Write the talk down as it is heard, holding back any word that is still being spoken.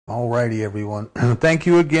Alrighty, everyone. Thank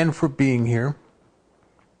you again for being here.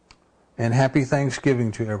 And happy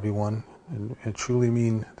Thanksgiving to everyone. And I truly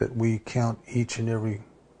mean that we count each and every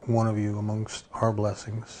one of you amongst our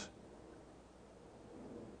blessings.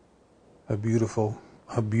 A beautiful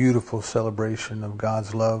celebration of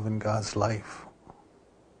God's love and God's life.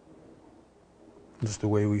 Just the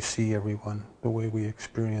way we see everyone, the way we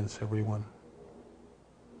experience everyone.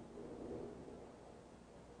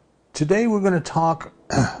 Today we're going to talk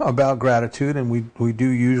about gratitude, and we do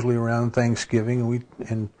usually around Thanksgiving,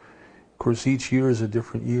 and of course each year is a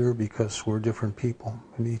different year because we're different people,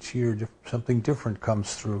 and each year something different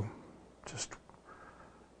comes through. Just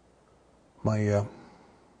my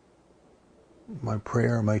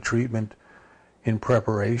prayer, my treatment in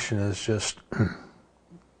preparation is just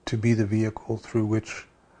to be the vehicle through which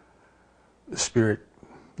the Spirit,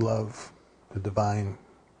 love, the divine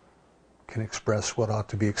can express what ought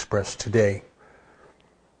to be expressed today,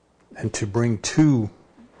 and to bring to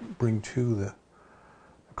the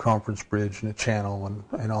conference bridge and the channel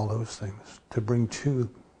and all those things, to bring to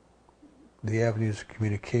the avenues of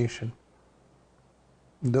communication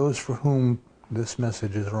those for whom this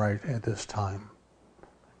message is right at this time.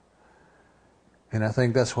 And I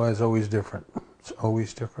think that's why it's always different. It's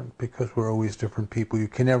always different because we're always different people. You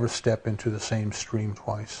can never step into the same stream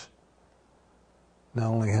twice. Not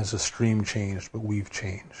only has the stream changed, but we've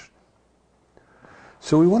changed.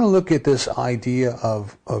 So we want to look at this idea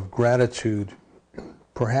of gratitude,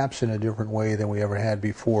 perhaps in a different way than we ever had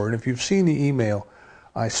before. And if you've seen the email,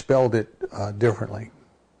 I spelled it differently.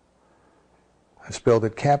 I spelled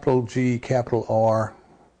it capital G, capital R,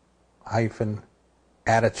 hyphen,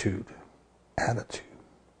 attitude. Attitude.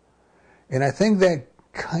 And I think that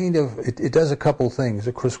kind of, it does a couple things.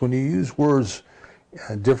 Of course, when you use words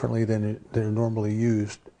differently than they're normally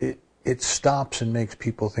used, it stops and makes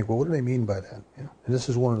people think, well, what do they mean by that? You know? And this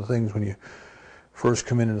is one of the things when you first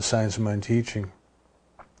come into Science of Mind teaching,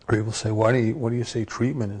 people say, what do you say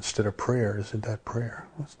treatment instead of prayer? Isn't that prayer?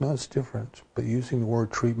 No, it's different. But using the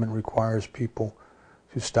word treatment requires people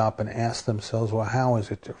to stop and ask themselves, well, how is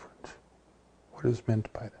it different? What is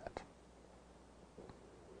meant by that?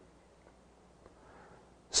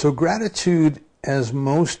 So gratitude, as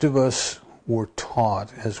most of us were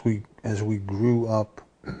taught as we grew up,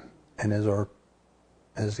 and as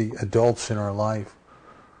the adults in our life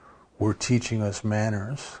were teaching us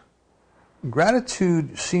manners,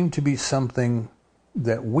 gratitude seemed to be something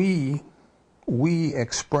that we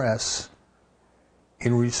express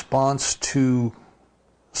in response to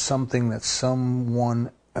something that someone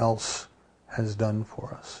else has done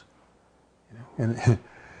for us. You know?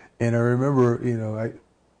 And I remember,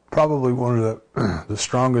 probably one of the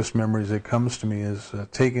strongest memories that comes to me is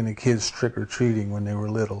taking the kids trick-or-treating when they were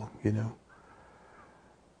little, And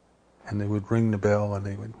they would ring the bell and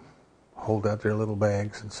they would hold out their little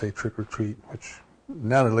bags and say trick-or-treat, which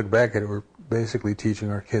now that I look back at it, we're basically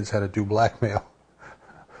teaching our kids how to do blackmail.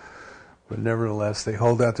 But nevertheless, they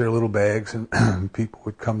hold out their little bags and people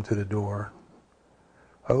would come to the door.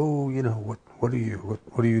 Oh, what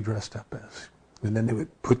are you dressed up as? And then they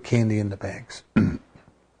would put candy in the bags.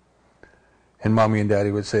 And Mommy and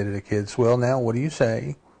Daddy would say to the kids, well, now, what do you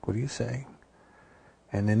say? What do you say?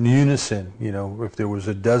 And in unison, if there was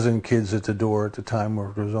a dozen kids at the door at the time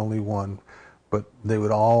or there was only one, but they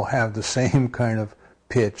would all have the same kind of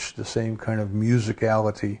pitch, the same kind of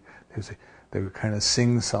musicality. They would kind of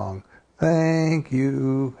sing-song, thank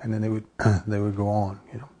you, and then they would go on,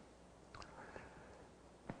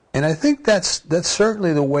 And I think that's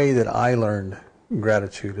certainly the way that I learned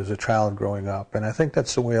gratitude as a child growing up, and I think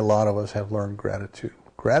that's the way a lot of us have learned gratitude.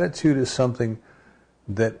 Gratitude is something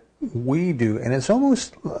that we do, and it's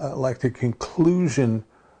almost like the conclusion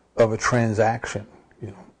of a transaction.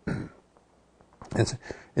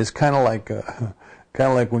 It's kind of like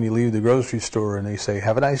when you leave the grocery store and they say,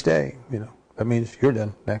 "Have a nice day." That means you're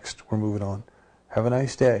done. Next, we're moving on. Have a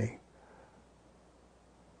nice day.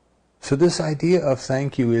 So this idea of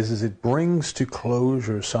thank you is it brings to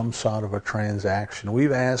closure some sort of a transaction.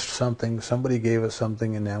 We've asked something, somebody gave us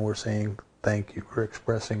something, and now we're saying thank you. We're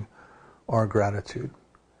expressing our gratitude.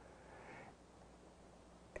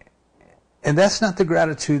 And that's not the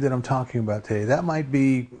gratitude that I'm talking about today. That might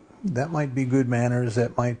be good manners.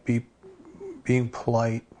 That might be being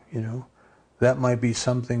polite. That might be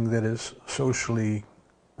something that is socially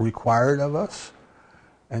required of us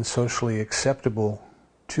and socially acceptable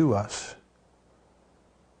to us,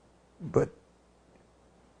 but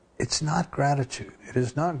it's not gratitude. It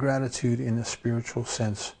is not gratitude in the spiritual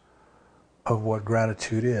sense of what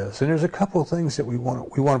gratitude is. And there's a couple of things that we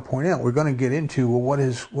want to point out. We're going to get into, well, what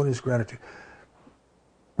is gratitude?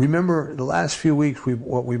 Remember, the last few weeks,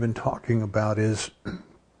 what we've been talking about is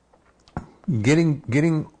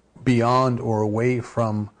getting beyond or away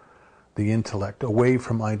from the intellect, away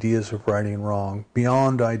from ideas of right and wrong,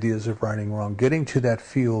 beyond ideas of right and wrong, getting to that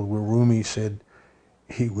field where Rumi said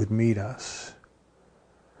he would meet us.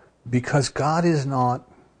 Because God is not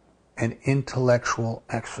an intellectual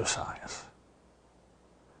exercise.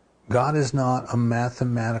 God is not a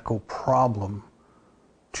mathematical problem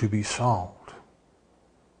to be solved.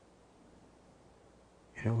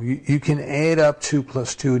 You know, you can add up 2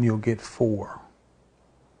 plus 2 and you'll get 4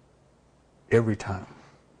 every time.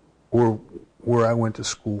 Or where I went to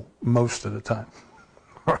school most of the time.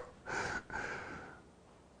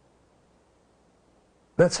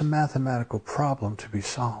 That's a mathematical problem to be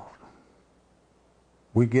solved.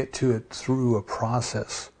 We get to it through a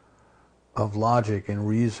process of logic and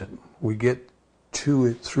reason. We get to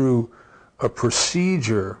it through a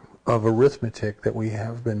procedure of arithmetic that we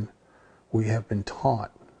have been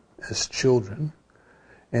taught as children.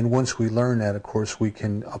 And once we learn that, of course, we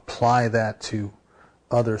can apply that to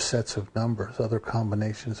other sets of numbers, other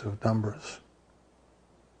combinations of numbers.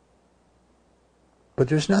 But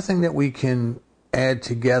there's nothing that we can add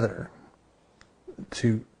together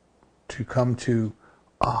to come to,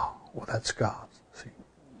 well, that's God. See,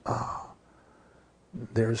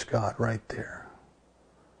 there's God right there.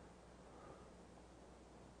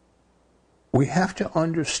 We have to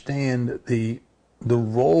understand the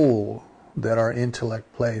role that our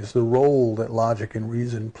intellect plays, the role that logic and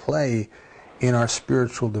reason play in our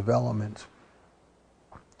spiritual development.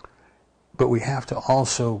 But we have to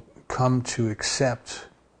also come to accept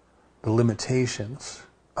the limitations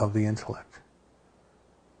of the intellect.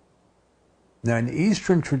 Now, in the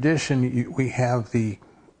Eastern tradition, we have the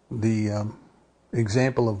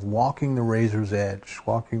example of walking the razor's edge,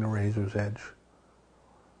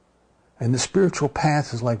 And the spiritual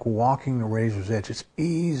path is like walking the razor's edge. It's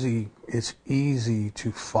easy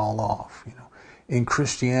to fall off. You know, in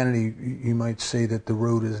Christianity, you might say that the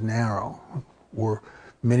road is narrow, or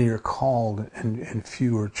many are called and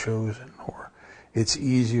few are chosen, or it's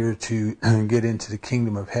easier to get into the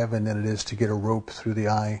kingdom of heaven than it is to get a rope through the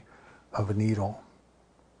eye of a needle.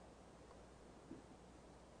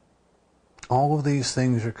 All of these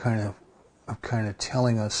things are kind of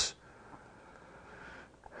telling us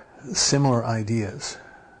similar ideas,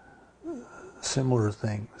 similar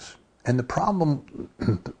things. And the problem,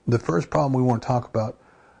 the first problem we want to talk about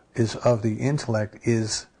is of the intellect,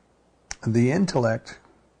 is the intellect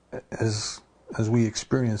as we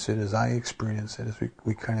experience it, as I experience it, as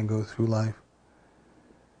we kind of go through life.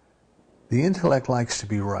 The intellect likes to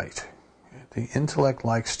be right. The intellect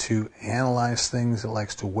likes to analyze things, it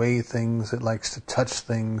likes to weigh things, it likes to touch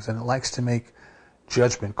things, and it likes to make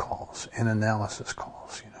judgment calls and analysis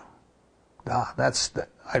calls, you know.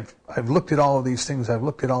 I've looked at all of these things, I've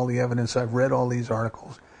looked at all the evidence, I've read all these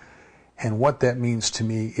articles, and what that means to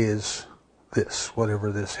me is this,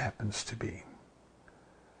 whatever this happens to be.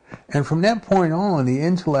 And from that point on, the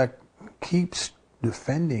intellect keeps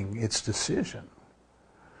defending its decision.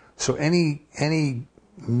 So any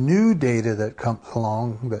new data that comes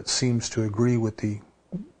along that seems to agree with the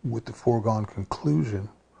foregone conclusion,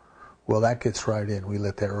 well, that gets right in. We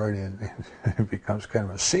let that right in. It becomes kind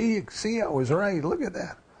of a, see, I was right, look at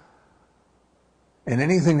that. And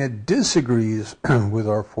anything that disagrees with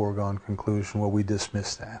our foregone conclusion, well, we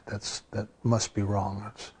dismiss that. That must be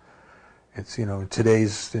wrong. It's you know, in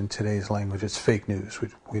today's language, it's fake news.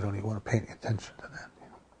 We don't even want to pay any attention to that. You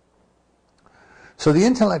know? So the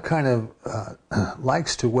intellect kind of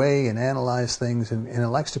likes to weigh and analyze things, and it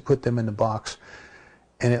likes to put them in the box,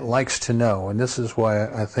 and it likes to know. And this is why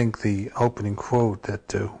I think the opening quote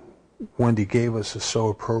that Wendy gave us is so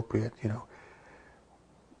appropriate. You know,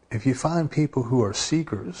 if you find people who are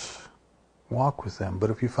seekers, walk with them.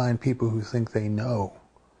 But if you find people who think they know,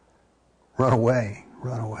 run away.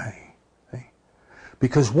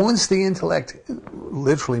 Because once the intellect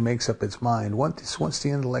literally makes up its mind, once the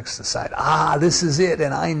intellect's decide, this is it,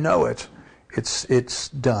 and I know it, it's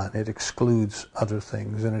done. It excludes other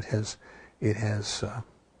things, and it has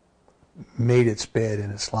made its bed,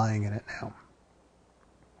 and it's lying in it now.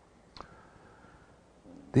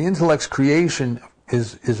 The intellect's creation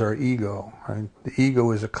is our ego. Right? The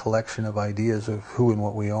ego is a collection of ideas of who and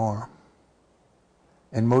what we are.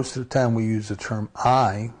 And most of the time we use the term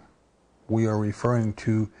I, we are referring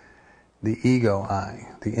to the ego I,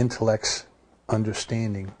 the intellect's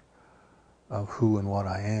understanding of who and what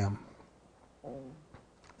I am.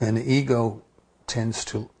 And the ego tends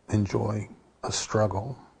to enjoy a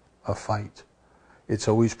struggle, a fight. It's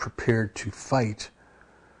always prepared to fight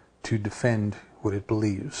to defend what it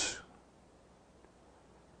believes.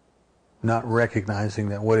 not recognizing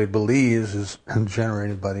that what it believes is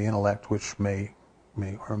generated by the intellect, which may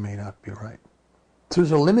or may not be right. So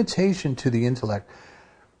there's a limitation to the intellect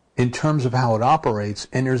in terms of how it operates,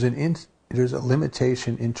 and there's a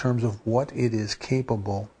limitation in terms of what it is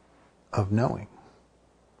capable of knowing.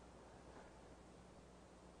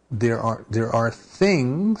 There are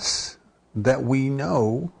things that we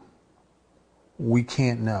know we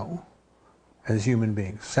can't know as human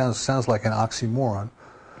beings. Sounds like an oxymoron,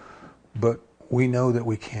 but we know that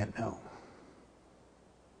we can't know.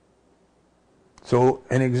 So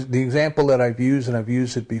the example that I've used, and I've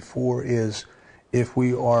used it before, is if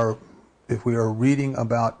we are reading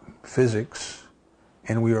about physics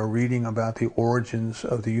and we are reading about the origins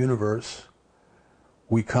of the universe,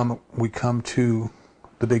 we come to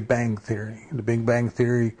the Big Bang Theory. The Big Bang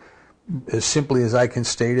Theory, as simply as I can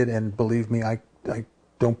state it, and believe me, I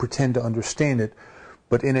don't pretend to understand it,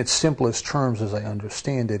 but in its simplest terms as I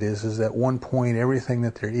understand it is at one point everything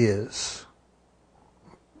that there is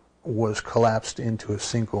was collapsed into a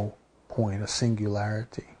single point, a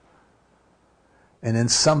singularity. And then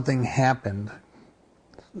something happened,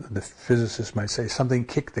 the physicists might say, something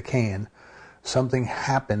kicked the can, something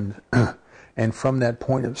happened, and from that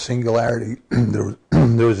point of singularity, there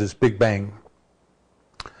was this Big Bang.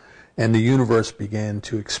 And the universe began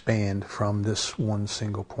to expand from this one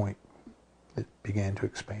single point. It began to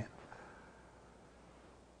expand.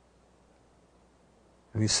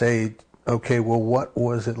 And we say, okay, well, what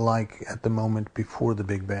was it like at the moment before the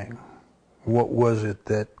Big Bang? What was it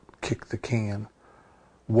that kicked the can?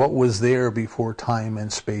 What was there before time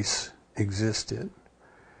and space existed?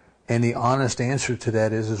 And the honest answer to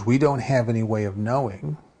that is we don't have any way of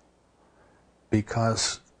knowing,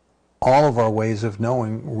 because all of our ways of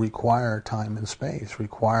knowing require time and space,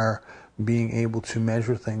 require being able to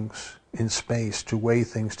measure things in space, to weigh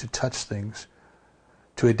things, to touch things,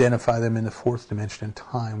 to identify them in the fourth dimension in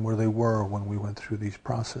time, where they were when we went through these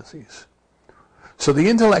processes. So the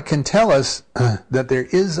intellect can tell us that there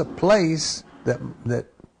is a place that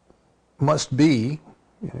must be,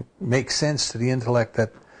 makes sense to the intellect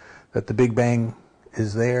that the Big Bang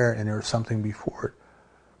is there and there's something before it.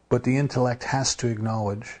 But the intellect has to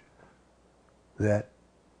acknowledge that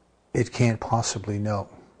it can't possibly know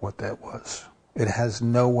what that was. It has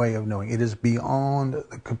no way of knowing. It is beyond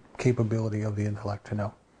the capability of the intellect to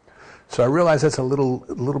know. So I realize that's a little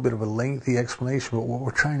bit of a lengthy explanation, but what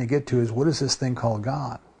we're trying to get to is, what is this thing called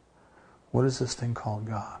God? What is this thing called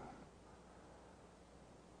God?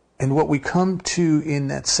 And what we come to in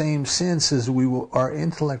that same sense is our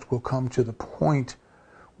intellect will come to the point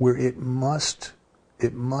where it must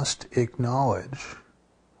acknowledge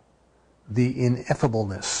the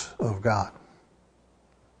ineffableness of God.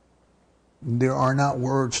 There are not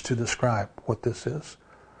words to describe what this is.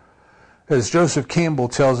 As Joseph Campbell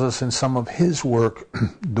tells us in some of his work,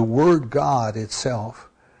 the word God itself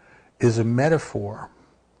is a metaphor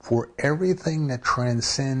for everything that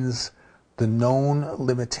transcends the known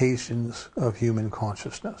limitations of human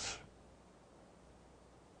consciousness.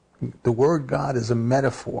 The word God is a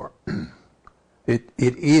metaphor. It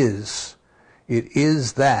is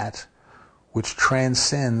that which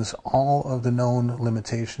transcends all of the known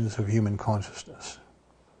limitations of human consciousness.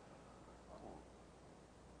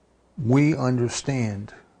 We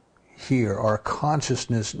understand here, our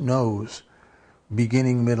consciousness knows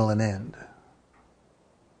beginning, middle, and end.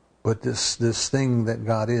 But this thing that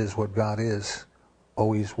God is, what God is,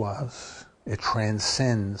 always was. It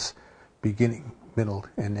transcends beginning, middle,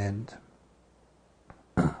 and end.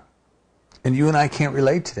 And you and I can't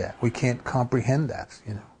relate to that. We can't comprehend that,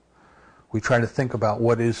 We try to think about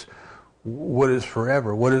what is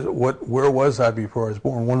forever. Where was I before I was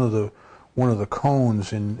born? One of the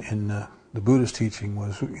koans in the Buddhist teaching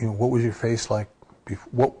was, what was your face like?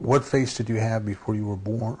 What face did you have before you were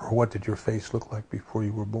born, or what did your face look like before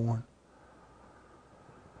you were born?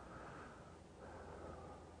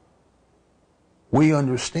 We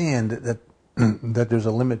understand that there's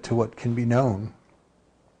a limit to what can be known.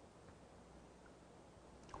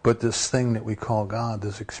 But this thing that we call God,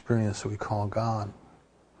 this experience that we call God,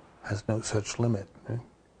 has no such limit.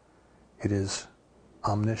 It is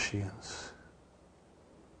omniscience.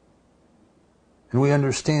 And we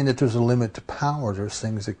understand that there's a limit to power. There's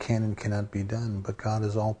things that can and cannot be done, but God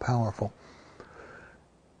is all-powerful.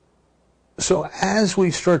 So as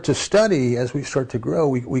we start to study, as we start to grow,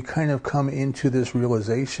 we kind of come into this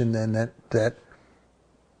realization then that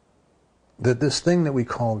this thing that we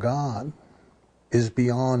call God is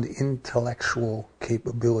beyond intellectual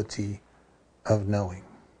capability of knowing.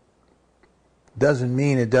 Doesn't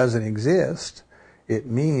mean it doesn't exist. It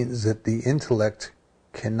means that the intellect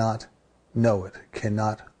cannot know it,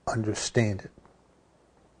 cannot understand it.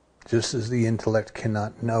 Just as the intellect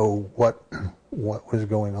cannot know what was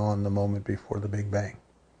going on the moment before the Big Bang.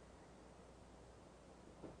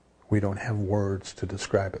 We don't have words to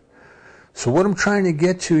describe it. So what I'm trying to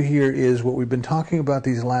get to here is what we've been talking about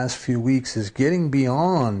these last few weeks is getting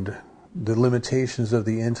beyond the limitations of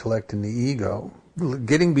the intellect and the ego,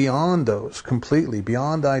 getting beyond those completely,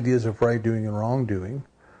 beyond ideas of right doing and wrong doing,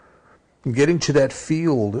 getting to that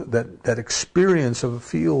field, that experience of a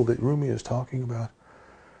field that Rumi is talking about,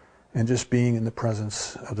 and just being in the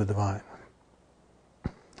presence of the divine.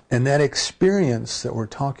 And that experience that we're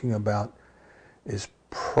talking about is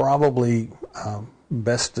probably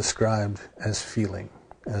best described as feeling,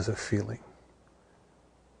 as a feeling.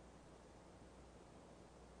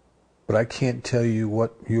 But I can't tell you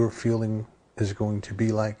what your feeling is going to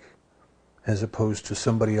be like as opposed to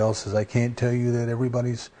somebody else's. I can't tell you that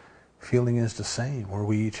everybody's feeling is the same, or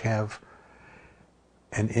we each have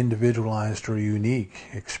an individualized or unique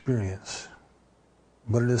experience.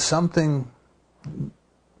 But it is something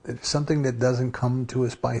that doesn't come to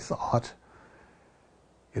us by thought.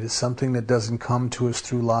 It is something that doesn't come to us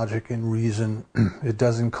through logic and reason. It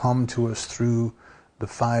doesn't come to us through the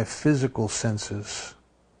 5 physical senses.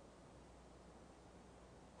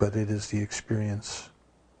 But it is the experience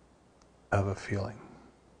of a feeling.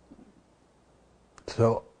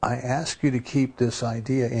 So I ask you to keep this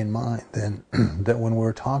idea in mind then, that when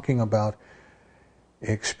we're talking about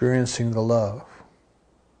experiencing the love,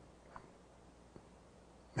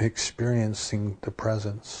 experiencing the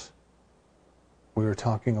presence, we are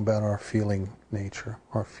talking about our feeling nature,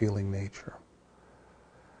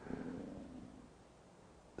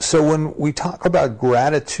 So when we talk about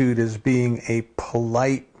gratitude as being a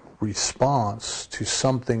polite response to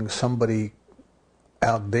something somebody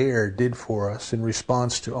out there did for us in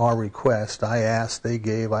response to our request, I asked, they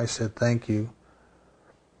gave, I said thank you.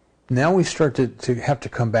 Now we start to have to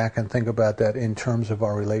come back and think about that in terms of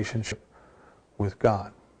our relationship with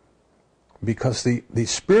God. Because the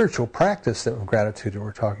spiritual practice of gratitude that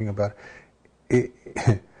we're talking about, it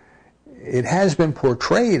has been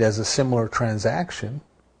portrayed as a similar transaction,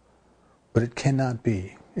 but it cannot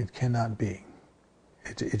be. It cannot be.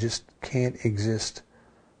 It just can't exist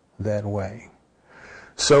that way.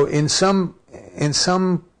 So in some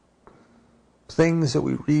things that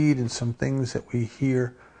we read and some things that we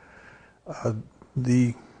hear,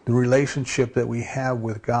 the relationship that we have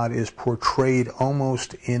with God is portrayed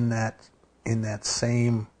almost in that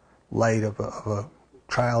same light of a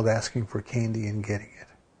child asking for candy and getting it.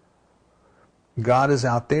 God is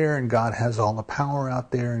out there, and God has all the power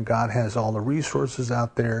out there, and God has all the resources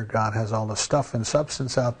out there, God has all the stuff and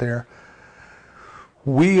substance out there.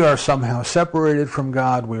 We are somehow separated from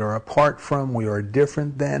God, we are apart from, we are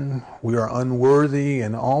different than, we are unworthy,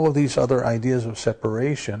 and all of these other ideas of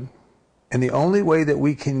separation. And the only way that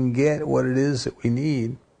we can get what it is that we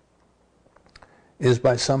need is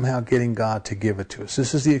by somehow getting God to give it to us.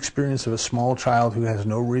 This is the experience of a small child who has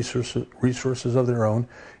no resources of their own,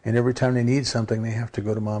 and every time they need something, they have to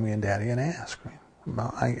go to mommy and daddy and ask.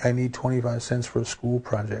 I need 25 cents for a school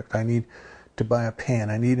project. I need to buy a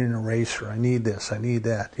pen. I need an eraser. I need this. I need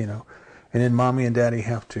that. And then mommy and daddy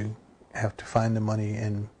have to find the money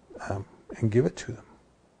and give it to them.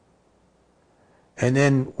 And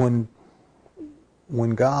then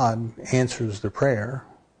when God answers the prayer,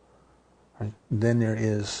 then there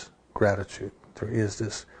is gratitude. There is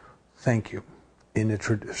this thank you in the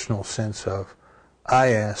traditional sense of, I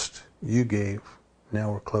asked, you gave,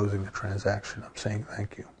 now we're closing the transaction. I'm saying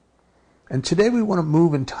thank you. And today we want to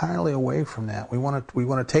move entirely away from that. We want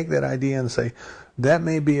to take that idea and say, that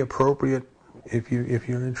may be appropriate if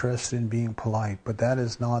you're interested in being polite, but that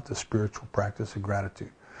is not the spiritual practice of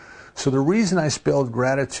gratitude. So the reason I spelled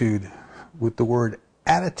gratitude with the word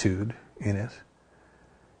attitude in it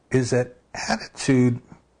is that attitude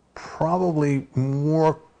probably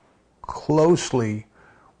more closely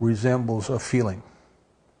resembles a feeling,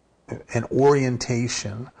 an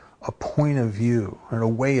orientation, a point of view, and a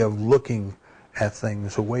way of looking at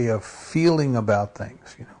things, a way of feeling about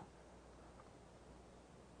things.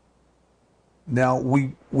 Now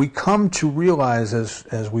we come to realize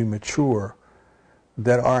as we mature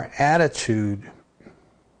that our attitude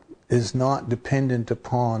is not dependent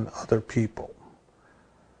upon other people.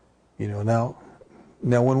 Now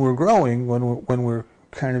when we're growing, when we're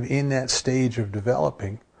kind of in that stage of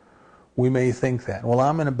developing, we may think that, well,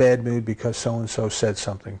 I'm in a bad mood because so-and-so said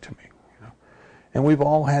something to me. And we've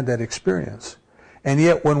all had that experience. And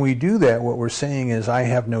yet when we do that, what we're saying is, I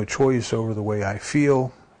have no choice over the way I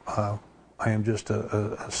feel. I am just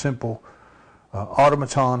a simple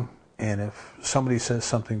automaton, and if somebody says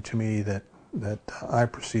something to me that that I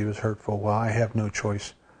perceive as hurtful, well, I have no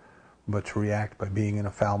choice but to react by being in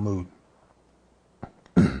a foul mood.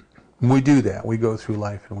 We do that. We go through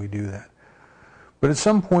life and we do that. But at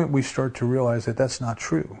some point we start to realize that that's not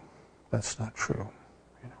true. That's not true.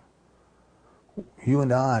 You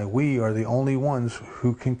and I, we are the only ones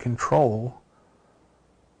who can control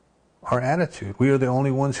our attitude. We are the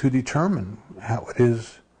only ones who determine how it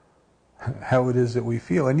is that we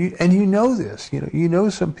feel. And you know this. You know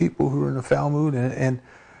some people who are in a foul mood, and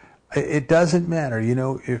it doesn't matter.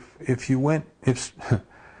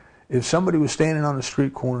 If somebody was standing on the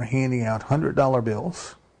street corner handing out $100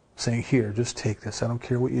 bills, saying, "Here, just take this. I don't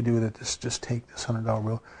care what you do with it. Just take this $100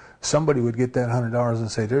 bill." Somebody would get that $100 and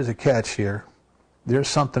say, "There's a catch here. There's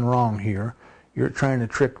something wrong here. You're trying to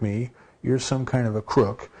trick me. You're some kind of a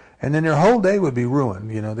crook." And then their whole day would be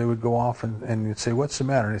ruined. They would go off and you'd say, "What's the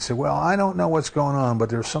matter?" And they'd say, "Well, I don't know what's going on, but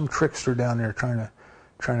there's some trickster down there trying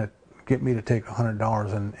to get me to take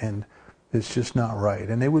 $100, and it's just not right."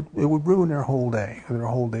 And it would ruin their whole day. Their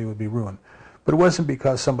whole day would be ruined. But it wasn't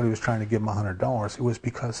because somebody was trying to give them $100. It was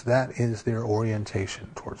because that is their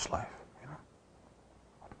orientation towards life.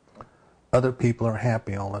 Other people are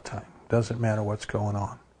happy all the time. Doesn't matter what's going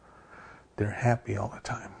on. They're happy all the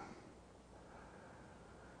time.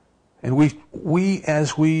 And we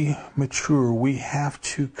as we mature, we have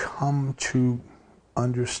to come to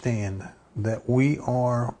understand that we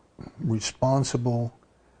are responsible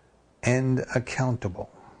and accountable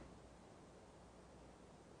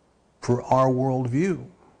for our worldview,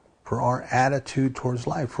 for our attitude towards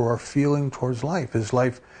life, for our feeling towards life.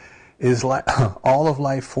 Is all of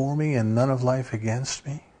life for me and none of life against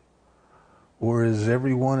me? Or is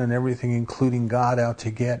everyone and everything, including God, out to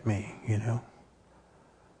get me?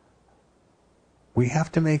 We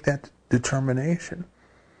have to make that determination.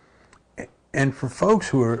 And for folks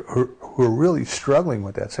who are really struggling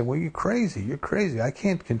with that, say, "Well, you're crazy. You're crazy. I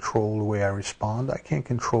can't control the way I respond. I can't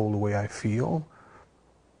control the way I feel."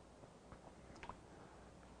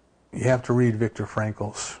 You have to read Viktor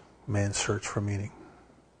Frankl's Man's Search for Meaning.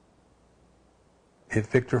 If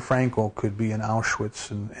Viktor Frankl could be in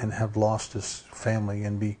Auschwitz and have lost his family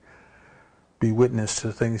and be witness to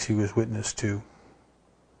the things he was witness to,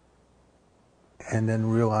 and then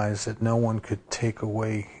realize that no one could take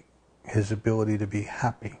away his ability to be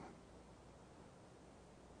happy,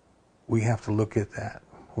 we have to look at that.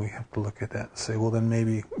 We have to look at that and say, well, then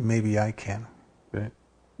maybe I can. Right?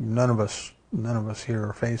 None of us here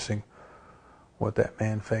are facing what that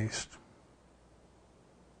man faced.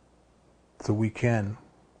 So we can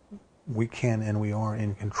and we are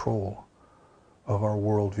in control of our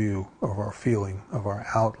worldview, of our feeling, of our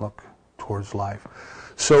outlook towards life.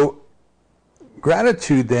 So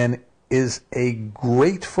gratitude then is a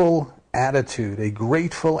grateful attitude,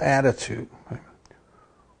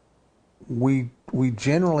 We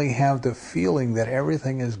generally have the feeling that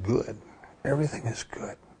everything is good. Everything is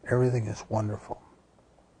good. Everything is wonderful.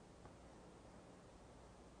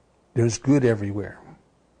 There's good everywhere.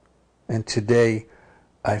 And today,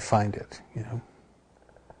 I find it,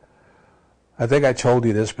 I think I told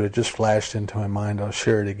you this, but it just flashed into my mind. I'll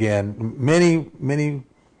share it again. Many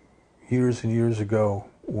years and years ago,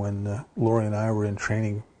 when Lori and I were in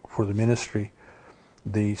training for the ministry,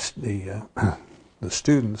 the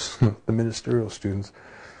students, the ministerial students,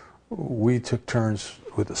 we took turns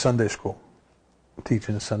with the Sunday school,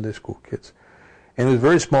 teaching the Sunday school kids. And it was a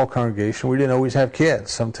very small congregation. We didn't always have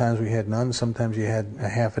kids. Sometimes we had none. Sometimes you had a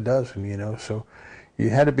half a dozen, So you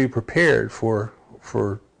had to be prepared for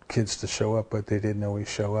kids to show up, but they didn't always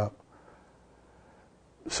show up.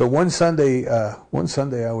 So one Sunday I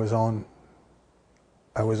was on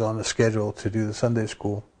the schedule to do the Sunday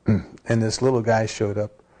school, and this little guy showed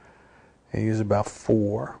up. And he was about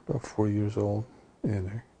 4 years old.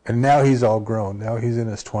 And now he's all grown. Now he's in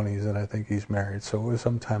his 20s, and I think he's married. So it was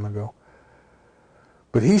some time ago.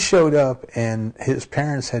 But he showed up, and his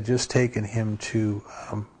parents had just taken him to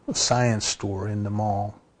a science store in the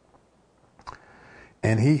mall.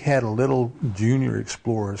 And he had a little Junior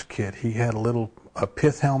Explorers kit. He had a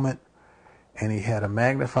pith helmet, and he had a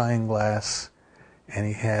magnifying glass, and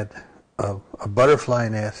he had a butterfly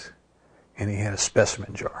net, and he had a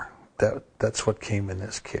specimen jar. That's what came in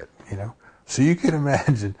this kit, So you can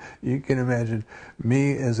imagine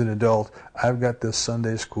me as an adult. I've got this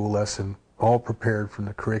Sunday school lesson all prepared from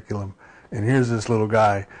the curriculum, and here's this little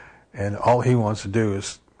guy, and all he wants to do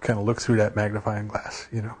is kind of look through that magnifying glass.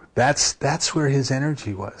 That's where his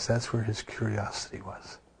energy was. That's where his curiosity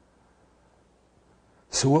was.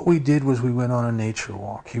 So what we did was we went on a nature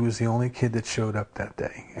walk. He was the only kid that showed up that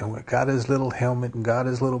day, and we got his little helmet and got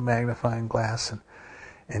his little magnifying glass,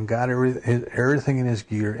 and got everything in his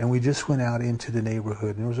gear, and we just went out into the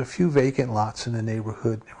neighborhood, and there was a few vacant lots in the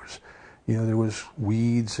neighborhood. There was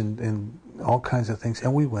weeds and all kinds of things,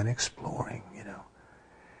 and we went exploring,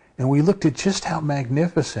 and we looked at just how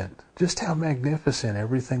magnificent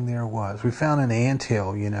everything there was. We found an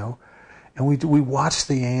anthill, and we watched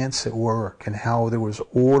the ants at work, and how there was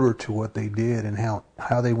order to what they did, and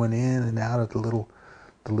how they went in and out of the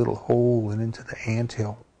little hole and into the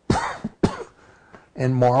anthill.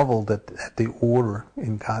 And marveled at the order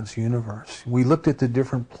in God's universe. We looked at the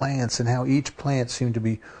different plants and how each plant seemed to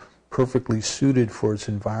be perfectly suited for its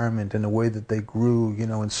environment and the way that they grew,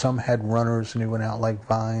 and some had runners and they went out like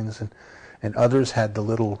vines, and others had the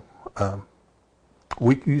little,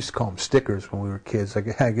 we used to call them stickers when we were kids.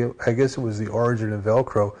 I guess it was the origin of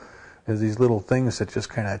Velcro. There's these little things that just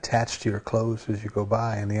kind of attach to your clothes as you go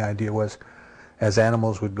by, and the idea was, as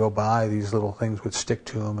animals would go by, these little things would stick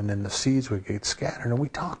to them, and then the seeds would get scattered. And we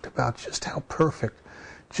talked about just how perfect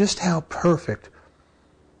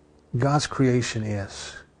God's creation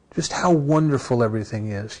is, just how wonderful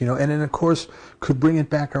everything is, and then of course could bring it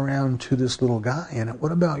back around to this little guy. And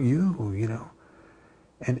what about you,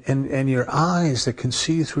 and your eyes that can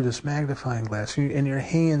see through this magnifying glass, and your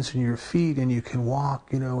hands and your feet, and you can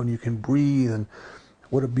walk, and you can breathe, and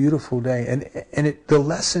what a beautiful day. And the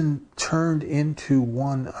lesson turned into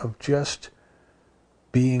one of just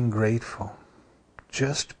being grateful.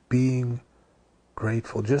 Just being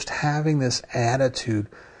grateful. Just having this attitude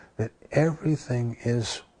that everything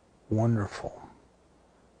is wonderful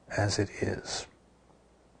as it is.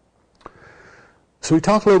 So we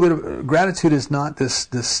talked a little bit of gratitude is not this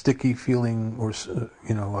sticky feeling or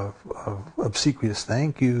of obsequious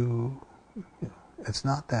thank you. It's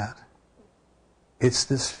not that. It's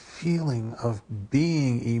this feeling of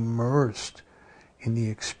being immersed in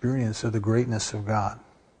the experience of the greatness of God.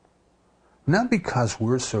 Not because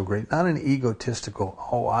we're so great, not an egotistical,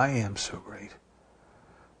 oh, I am so great.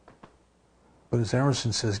 But as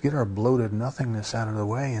Emerson says, get our bloated nothingness out of the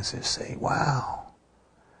way and say, wow,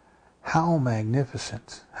 how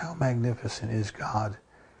magnificent is God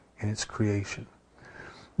in its creation.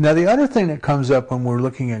 Now, the other thing that comes up when we're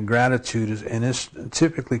looking at gratitude, and this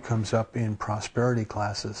typically comes up in prosperity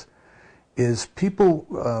classes, is people,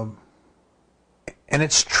 and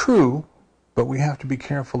it's true, but we have to be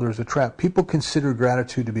careful, there's a trap. People consider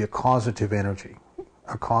gratitude to be a causative energy.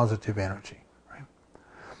 Right?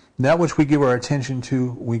 That which we give our attention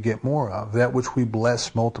to, we get more of. That which we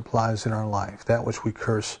bless multiplies in our life. That which we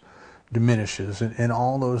curse diminishes, and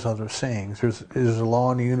all those other sayings. There's a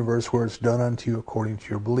law in the universe where it's done unto you according to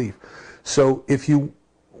your belief. So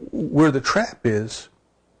where the trap is,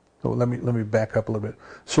 so let me back up a little bit.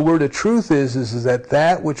 So where the truth is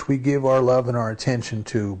that which we give our love and our attention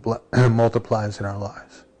to multiplies in our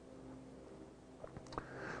lives.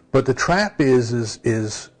 But the trap is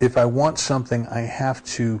if I want something, I have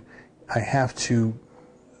to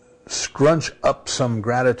scrunch up some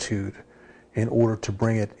gratitude in order to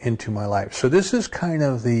bring it into my life. So this is kind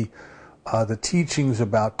of the teachings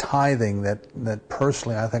about tithing that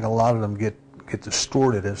personally I think a lot of them get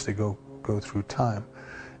distorted as they go through time.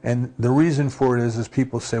 And the reason for it is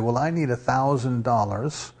people say, well, I need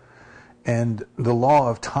 $1,000, and the law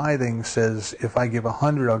of tithing says if I give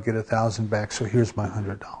 100, I'll get 1,000 back. So here's my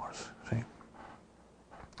 $100. See,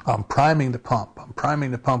 I'm priming the pump. I'm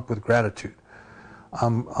priming the pump with gratitude.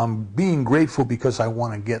 I'm being grateful because I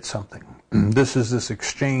want to get something. This is this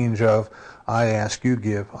exchange of I ask, you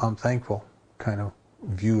give, I'm thankful kind of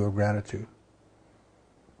view of gratitude.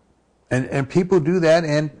 And people do that,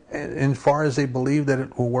 and as far as they believe that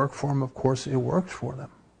it will work for them, of course it works for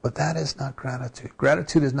them. But that is not gratitude.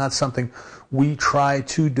 Gratitude is not something we try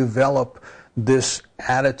to develop, this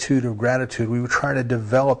attitude of gratitude. We would try to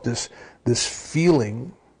develop this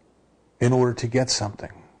feeling in order to get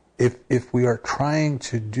something. If we are trying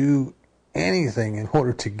to do anything in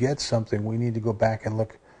order to get something, we need to go back and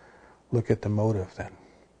look at the motive then.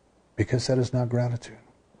 Because that is not gratitude.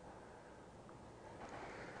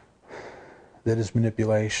 That is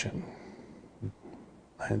manipulation.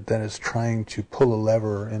 That is trying to pull a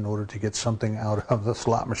lever in order to get something out of the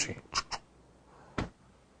slot machine.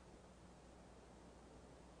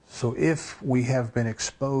 So if we have been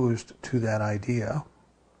exposed to that idea,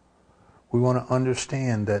 we want to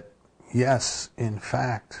understand that, yes, in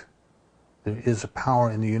fact, there is a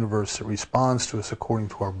power in the universe that responds to us according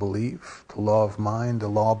to our belief, the law of mind, the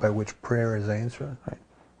law by which prayer is answered. Right?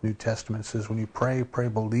 New Testament says when you pray, pray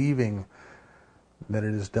believing that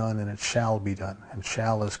it is done and it shall be done. And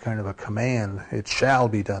shall is kind of a command. It shall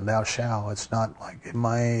be done. Thou shalt. It's not like it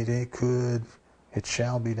might, it could. It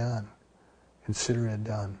shall be done. Consider it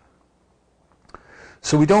done.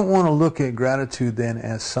 So we don't want to look at gratitude then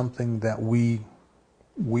as something that we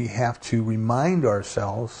have to remind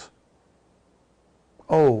ourselves,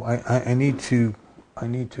 oh, I need to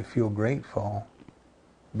feel grateful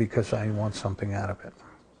because I want something out of it.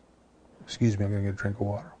 Excuse me, I'm going to get a drink of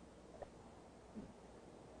water.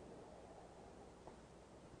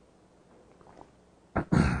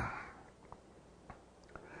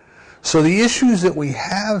 So the issues that we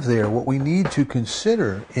have there, what we need to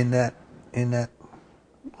consider in that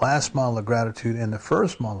last model of gratitude and the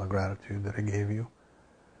first model of gratitude that I gave you,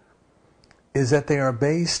 is that they are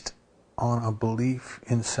based on a belief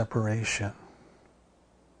in separation.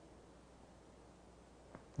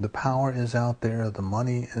 The power is out there, the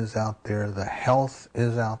money is out there, the health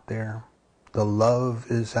is out there, the love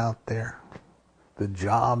is out there, the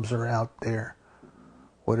jobs are out there.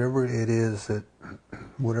 Whatever it is that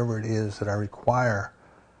I require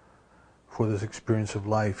for this experience of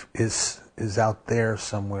life is out there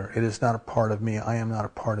somewhere. It is not a part of me. I am not a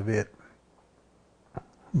part of it.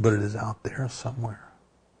 But it is out there somewhere.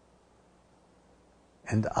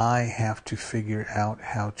 And I have to figure out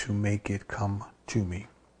how to make it come to me.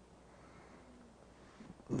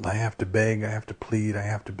 I have to beg, I have to plead, I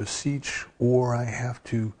have to beseech, or I have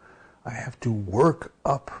to work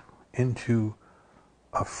up into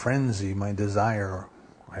a frenzy, my desire.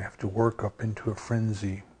 I have to work up into a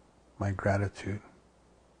frenzy, my gratitude.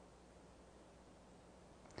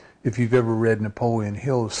 If you've ever read Napoleon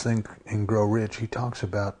Hill's Think and Grow Rich, he talks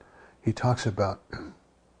about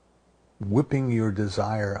whipping your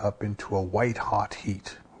desire up into a white hot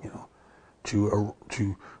heat,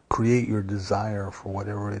 to create your desire for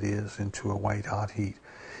whatever it is into a white hot heat.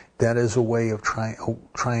 That is a way of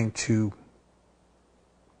trying to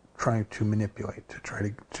manipulate, to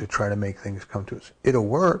try to make things come to us. It'll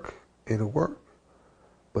work,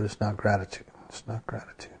 but it's not gratitude. It's not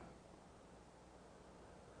gratitude.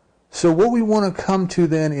 So what we want to come to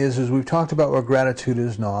then is we've talked about what gratitude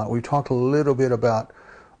is not. We've talked a little bit about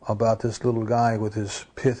this little guy with his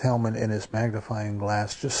pith helmet and his magnifying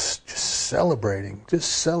glass, just celebrating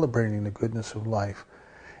the goodness of life.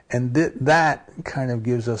 And that kind of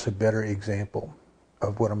gives us a better example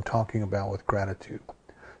of what I'm talking about with gratitude.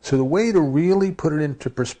 So the way to really put it into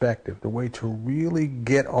perspective, the way to really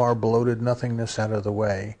get our bloated nothingness out of the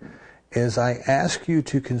way, is I ask you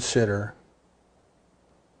to consider,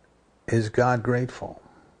 is God grateful?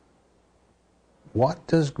 What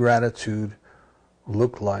does gratitude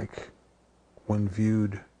look like when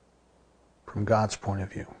viewed from God's point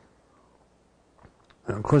of view?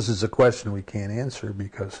 And of course, it's a question we can't answer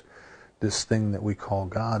because this thing that we call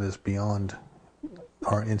God is beyond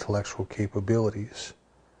our intellectual capabilities.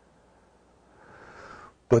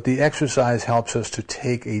 But the exercise helps us to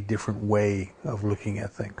take a different way of looking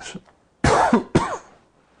at things.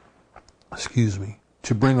 Excuse me.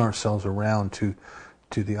 To bring ourselves around to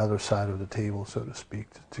the other side of the table, so to speak,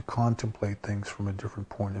 to contemplate things from a different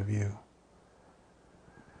point of view.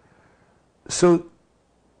 So,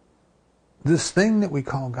 this thing that we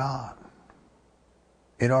call God,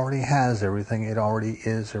 it already has everything, it already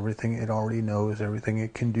is everything, it already knows everything,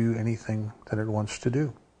 it can do anything that it wants to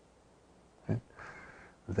do. Right?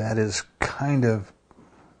 That is kind of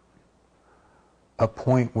a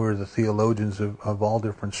point where the theologians of all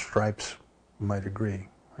different stripes might agree.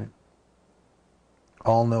 Right?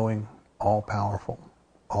 All-knowing, all-powerful,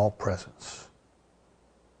 all-presence.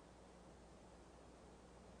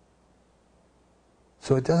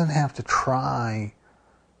 So it doesn't have to try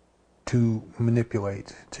to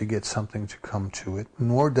manipulate to get something to come to it,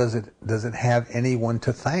 nor does it have anyone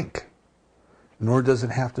to thank. Nor does it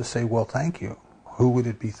have to say, well, thank you. Who would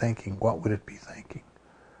it be thanking? What would it be thanking?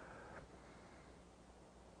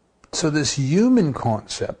 So this human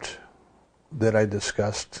concept that I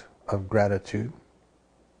discussed of gratitude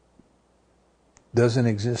doesn't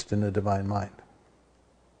exist in the divine mind.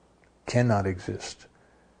 Cannot exist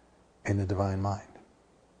in the divine mind.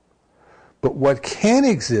 But what can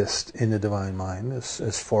exist in the divine mind,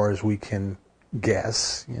 as far as we can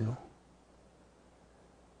guess,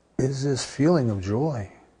 is this feeling of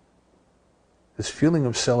joy. This feeling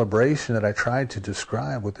of celebration that I tried to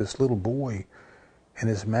describe with this little boy and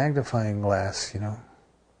his magnifying glass,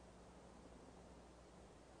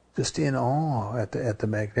 just in awe at the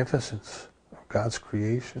magnificence of God's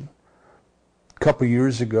creation. A couple of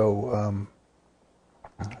years ago,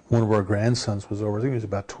 one of our grandsons was over. I think he was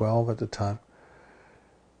about 12 at the time.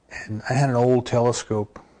 And I had an old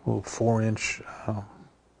telescope, a little 4-inch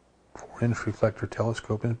reflector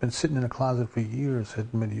telescope, and it's been sitting in a closet for years,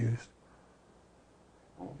 hadn't been used.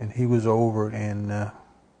 And he was over, and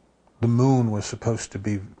the moon was supposed to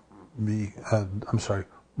be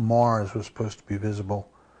Mars was supposed to be visible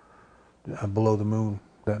below the moon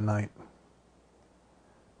that night.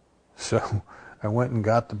 So I went and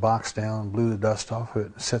got the box down, blew the dust off of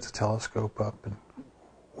it, set the telescope up, and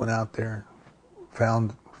went out there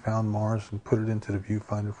and found Mars and put it into the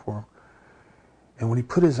viewfinder for him. And when he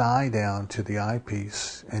put his eye down to the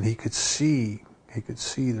eyepiece and he could see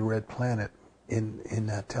the red planet in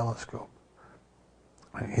that telescope,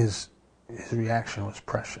 his reaction was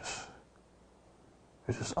precious. It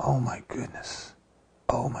was just, oh my goodness.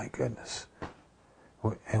 Oh my goodness.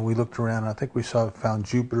 And we looked around, and I think we found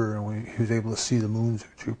Jupiter, and he was able to see the moons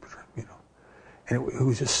of Jupiter, you know. And he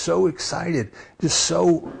was just so excited, just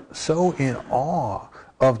so in awe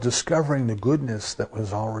of discovering the goodness that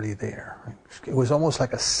was already there. It was almost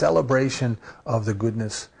like a celebration of the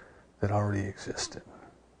goodness that already existed.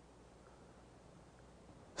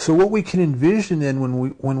 So what we can envision then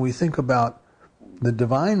when we think about the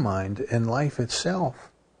divine mind and life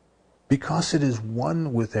itself, because it is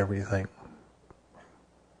one with everything,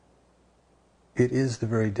 it is the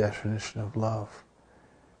very definition of love.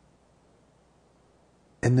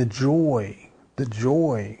 And the joy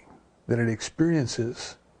that it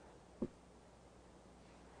experiences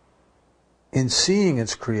in seeing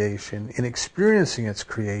its creation, in experiencing its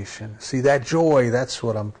creation. See, that joy, that's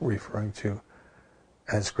what I'm referring to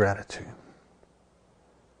as gratitude.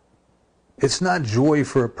 It's not joy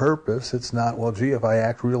for a purpose. It's not, well, gee, if I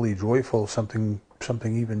act really joyful, something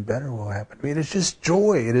even better will happen to me. It is just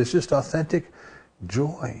joy. It is just authentic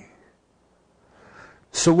joy.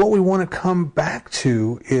 So what we want to come back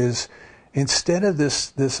to is, instead of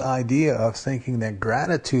this idea of thinking that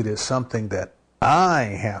gratitude is something that I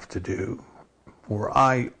have to do, or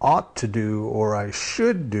I ought to do, or I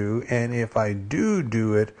should do, and if I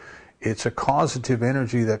do it, it's a causative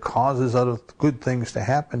energy that causes other good things to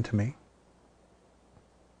happen to me.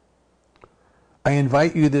 I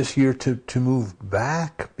invite you this year to move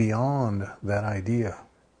back beyond that idea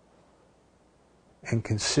and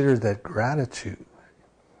consider that gratitude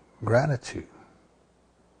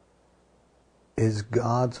is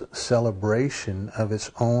God's celebration of its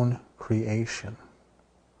own creation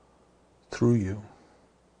through you,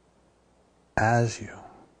 as you.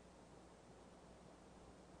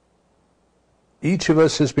 Each of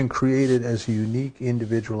us has been created as a unique,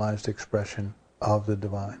 individualized expression of the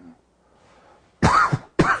divine.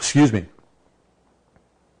 Excuse me.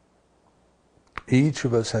 Each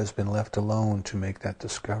of us has been left alone to make that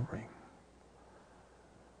discovery.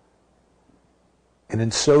 And in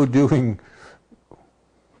so doing,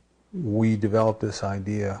 we develop this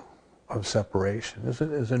idea of separation.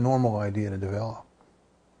 It's a normal idea to develop.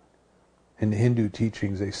 In the Hindu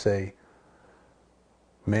teachings, they say,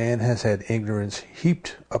 man has had ignorance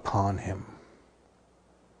heaped upon him.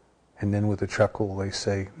 And then with a chuckle, they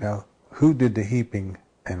say, now, who did the heaping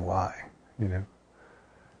and why? You know,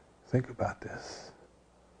 think about this.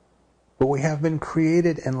 But we have been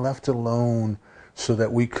created and left alone so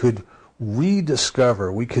that we could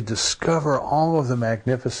rediscover, we could discover all of the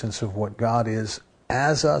magnificence of what God is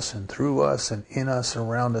as us and through us and in us,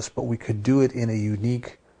 around us, but we could do it in a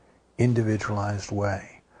unique, individualized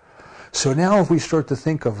way. So now if we start to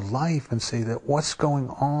think of life and say that what's going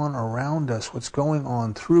on around us, what's going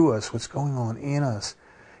on through us, what's going on in us,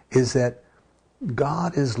 is that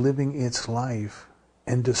God is living its life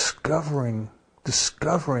and discovering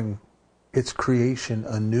its creation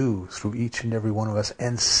anew through each and every one of us,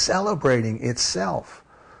 and celebrating itself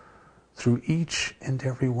through each and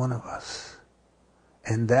every one of us.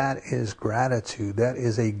 And that is gratitude. That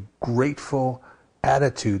is a grateful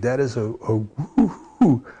attitude. That is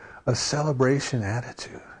a celebration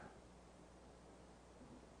attitude.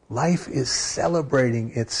 Life is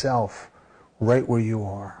celebrating itself right where you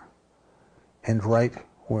are and right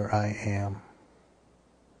where I am.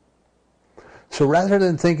 So rather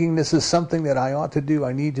than thinking this is something that I ought to do,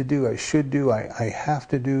 I need to do, I should do, I have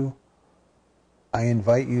to do, I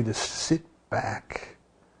invite you to sit back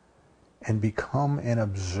and become an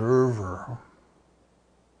observer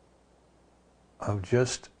of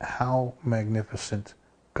just how magnificent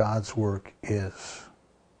God's work is.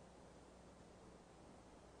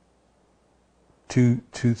 To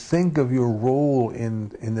think of your role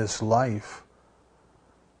in this life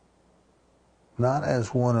not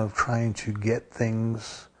as one of trying to get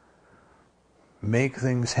things, make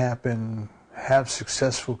things happen, have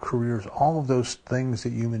successful careers, all of those things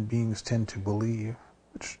that human beings tend to believe,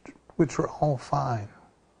 which are all fine.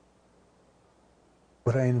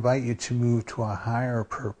 But I invite you to move to a higher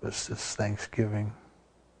purpose this Thanksgiving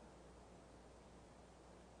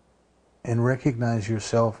and recognize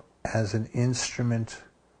yourself as an instrument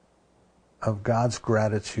of God's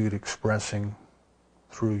gratitude expressing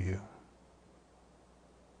through you,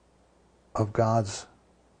 of God's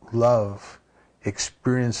love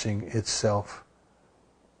experiencing itself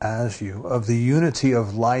as you, of the unity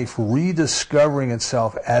of life rediscovering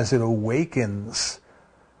itself as it awakens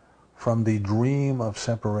from the dream of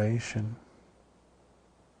separation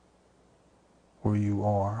where you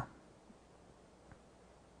are.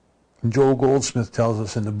 Joel Goldsmith tells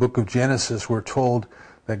us in the book of Genesis, we're told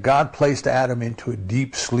that God placed Adam into a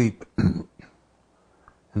deep sleep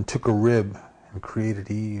and took a rib and created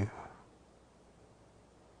Eve.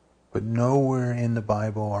 But nowhere in the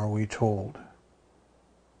Bible are we told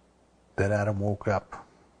that Adam woke up.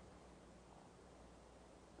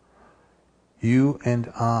 You and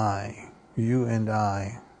I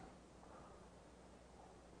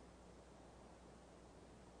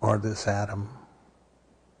are this Adam.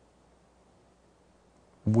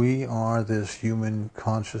 We are this human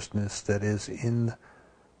consciousness that is in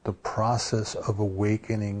the process of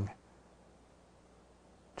awakening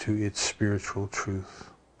to its spiritual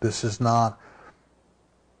truth. This is not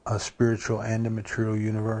a spiritual and a material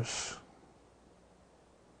universe.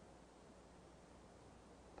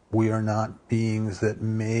 We are not beings that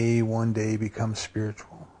may one day become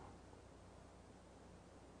spiritual.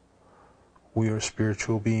 We are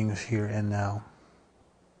spiritual beings here and now.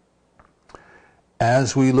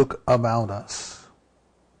 As we look about us,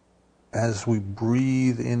 as we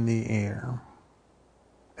breathe in the air,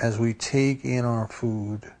 as we take in our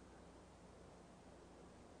food,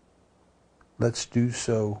 let's do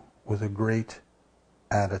so with a great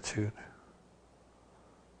attitude,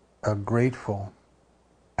 a grateful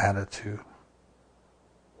attitude,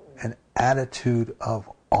 an attitude of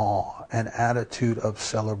awe, an attitude of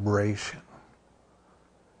celebration,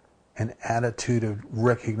 an attitude of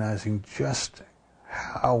recognizing just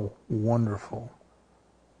how wonderful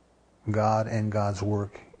God and God's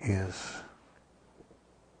work is.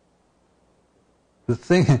 The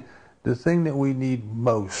thing that we need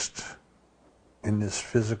most in this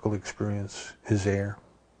physical experience is air.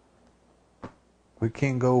 We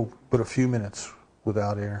can't go but a few minutes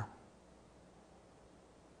without air.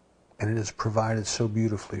 And it is provided so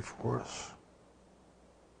beautifully for us.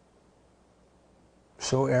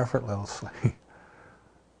 So effortlessly.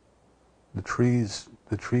 The trees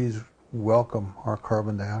welcome our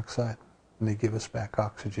carbon dioxide and they give us back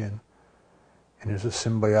oxygen. And there's a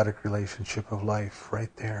symbiotic relationship of life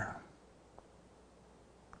right there.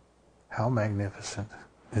 How magnificent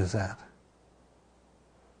is that?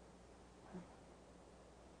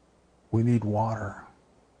 We need water.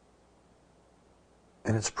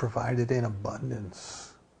 And it's provided in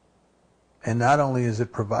abundance. And not only is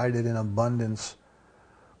it provided in abundance,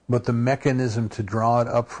 but the mechanism to draw it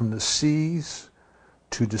up from the seas,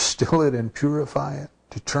 to distill it and purify it,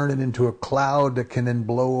 to turn it into a cloud that can then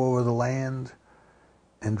blow over the land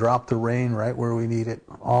and drop the rain right where we need it.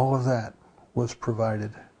 All of that was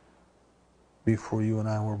provided before you and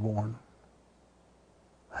I were born.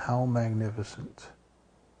 How magnificent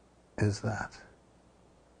is that?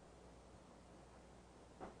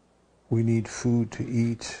 We need food to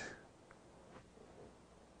eat.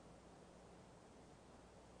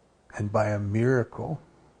 And by a miracle,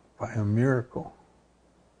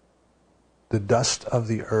 the dust of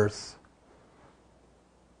the earth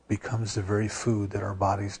becomes the very food that our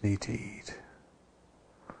bodies need to eat.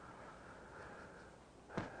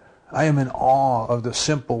 I am in awe of the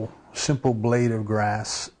simple blade of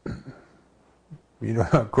grass. You know,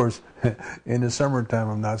 of course, in the summertime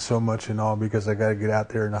I'm not so much in awe because I got to get out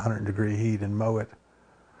there in 100-degree heat and mow it.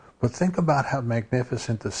 But think about how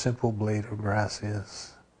magnificent the simple blade of grass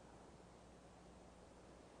is.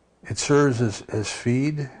 It serves as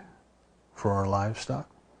feed for our livestock.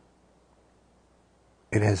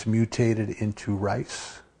 It has mutated into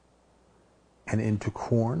rice and into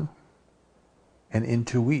corn and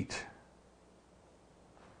into wheat.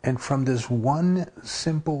 And from this one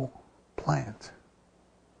simple plant,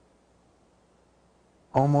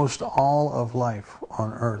 almost all of life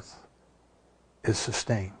on earth is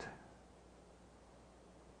sustained.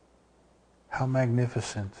 How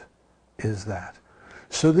magnificent is that?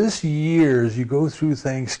 So this year, as you go through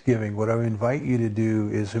Thanksgiving, what I would invite you to do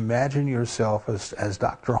is imagine yourself as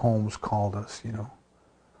Dr. Holmes called us, you know.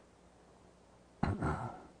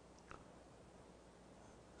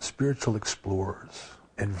 Spiritual explorers,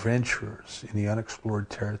 adventurers in the unexplored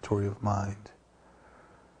territory of mind.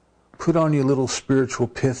 Put on your little spiritual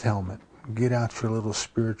pith helmet. Get out your little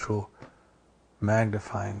spiritual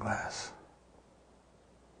magnifying glass.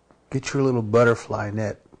 Get your little butterfly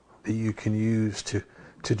net that you can use to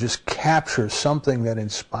just capture something that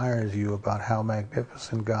inspires you about how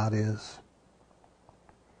magnificent God is.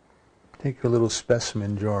 Take your little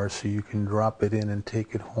specimen jar so you can drop it in and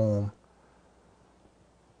take it home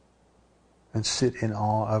and sit in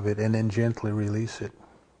awe of it, and then gently release it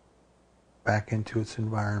back into its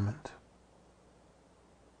environment.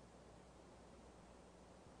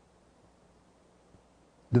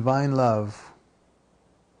 Divine love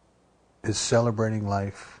is celebrating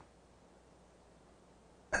life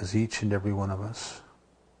as each and every one of us.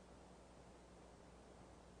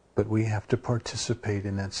 But we have to participate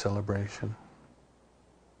in that celebration.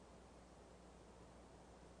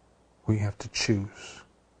 We have to choose.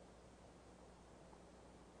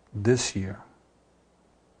 This year,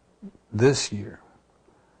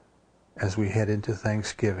 as we head into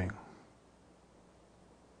Thanksgiving,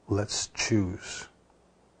 let's choose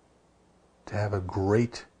to have a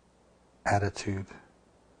great attitude,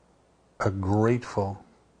 a grateful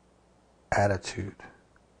attitude,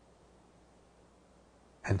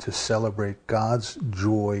 and to celebrate God's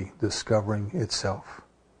joy discovering itself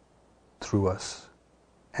through us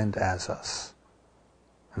and as us.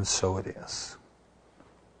 And so it is.